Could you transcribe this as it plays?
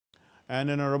And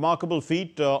in a remarkable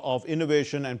feat of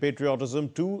innovation and patriotism,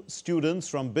 two students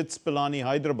from BITS Pilani,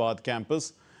 Hyderabad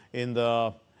campus in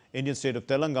the Indian state of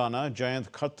Telangana,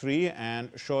 Jayant Khatri and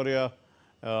Shaurya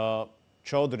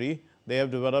Chaudhary, they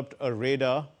have developed a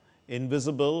radar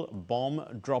invisible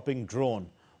bomb-dropping drone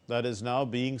that is now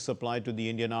being supplied to the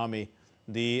Indian Army.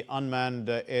 The unmanned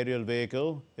aerial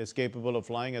vehicle is capable of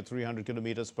flying at 300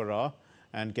 kilometers per hour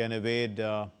and can evade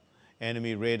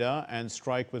enemy radar and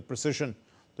strike with precision.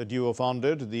 The duo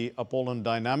founded the Apollon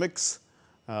Dynamics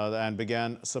and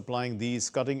began supplying these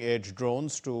cutting-edge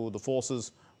drones to the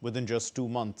forces within just 2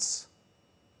 months.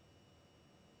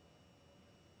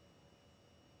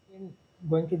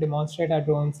 Going to demonstrate our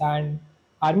drones, and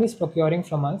army is procuring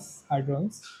from us our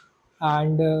drones,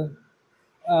 and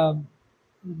uh,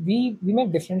 we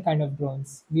make different kind of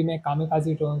drones. We make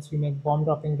kamikaze drones, we make bomb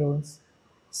dropping drones.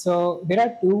 So there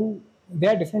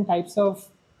are different types of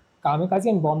kamikaze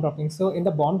and bomb dropping. So in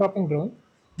the bomb dropping drone,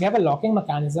 we have a locking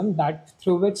mechanism that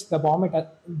through which the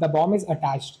bomb is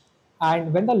attached,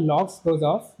 and when the locks goes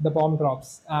off, the bomb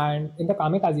drops. And in the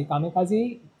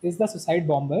kamikaze is the suicide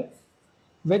bomber,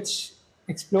 which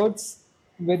explodes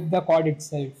with the cord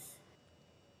itself.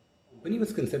 Company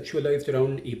was conceptualized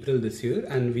around April this year,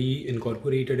 and we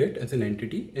incorporated it as an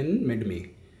entity in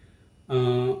mid-May.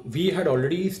 We had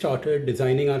already started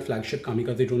designing our flagship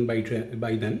kamikaze drone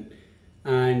by then,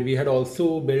 and we had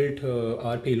also built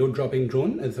our payload dropping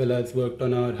drone as well as worked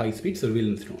on our high-speed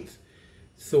surveillance drones.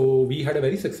 So we had a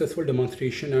very successful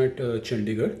demonstration at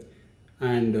Chandigarh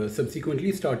and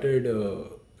subsequently started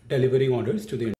delivering orders to the